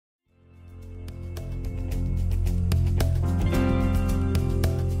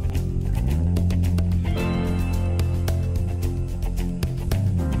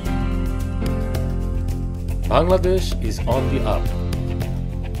Bangladesh is on the up.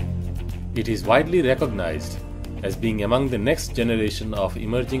 It is widely recognized as being among the next generation of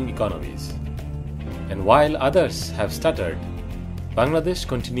emerging economies. And while others have stuttered, Bangladesh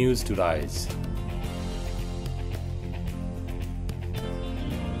continues to rise.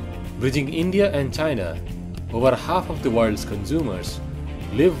 Bridging India and China, over half of the world's consumers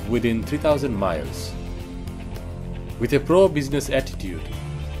live within 3,000 miles. With a pro-business attitude,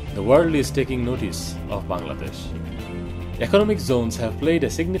 the world is taking notice of Bangladesh. Economic zones have played a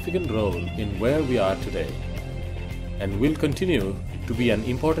significant role in where we are today and will continue to be an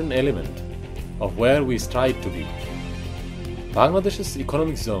important element of where we strive to be. Bangladesh's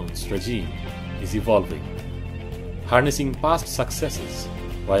economic zones regime is evolving, harnessing past successes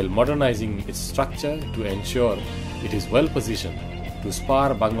while modernizing its structure to ensure it is well positioned to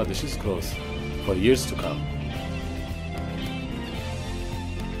spur Bangladesh's growth for years to come.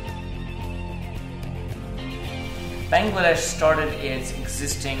 Bangladesh started its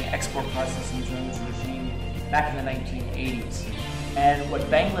existing export processing zones regime back in the 1980s. And what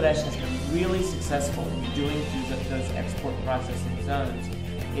Bangladesh has been really successful in doing through those export processing zones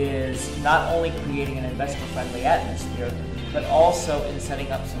is not only creating an investor-friendly atmosphere, but also in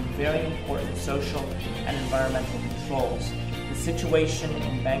setting up some very important social and environmental controls. The situation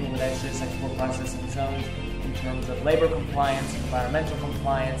in Bangladesh's export processing zones in terms of labor compliance, environmental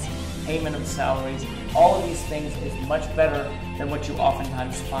compliance, payment of salaries, all of these things is much better than what you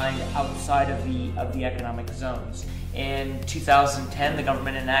oftentimes find outside of the economic zones. In 2010, the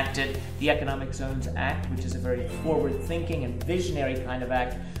government enacted the Economic Zones Act, which is a very forward-thinking and visionary kind of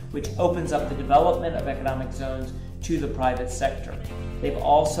act, which opens up the development of economic zones to the private sector. They've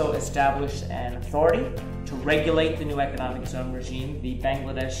also established an authority to regulate the new economic zone regime, the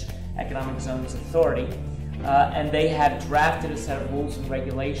Bangladesh Economic Zones Authority, and they have drafted a set of rules and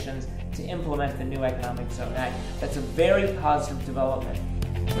regulations to implement the new Economic Zone Act. That's a very positive development.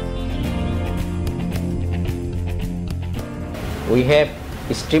 We have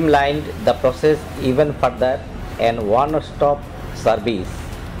streamlined the process even further, and one-stop service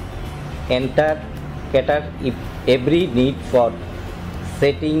cater every need for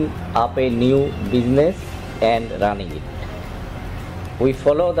setting up a new business and running it. We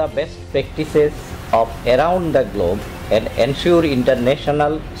follow the best practices of around the globe and ensure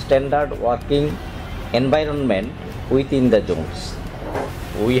international standard working environment within the zones.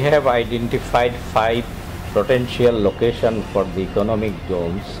 We have identified 5 potential locations for the economic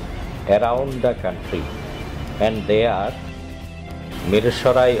zones around the country, and they are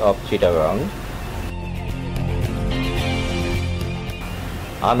Mirsarai of Chittagong,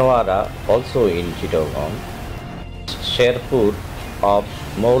 Anwara also in Chittagong, Sherpur of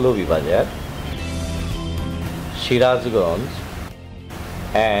Maulabibazar, Sirazganj,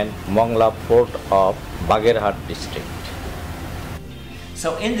 and Mongla Port of Bagerhat district.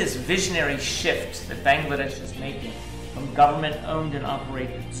 So in this visionary shift that Bangladesh is making from government-owned and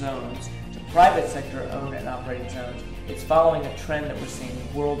operated zones to private sector-owned and operated zones, it's following a trend that we're seeing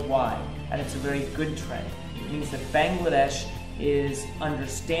worldwide, and it's a very good trend. It means that Bangladesh is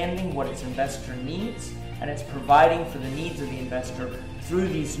understanding what its investor needs, and it's providing for the needs of the investor through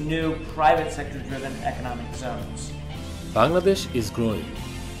these new private sector-driven economic zones. Bangladesh is growing.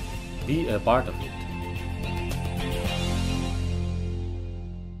 Be a part of it.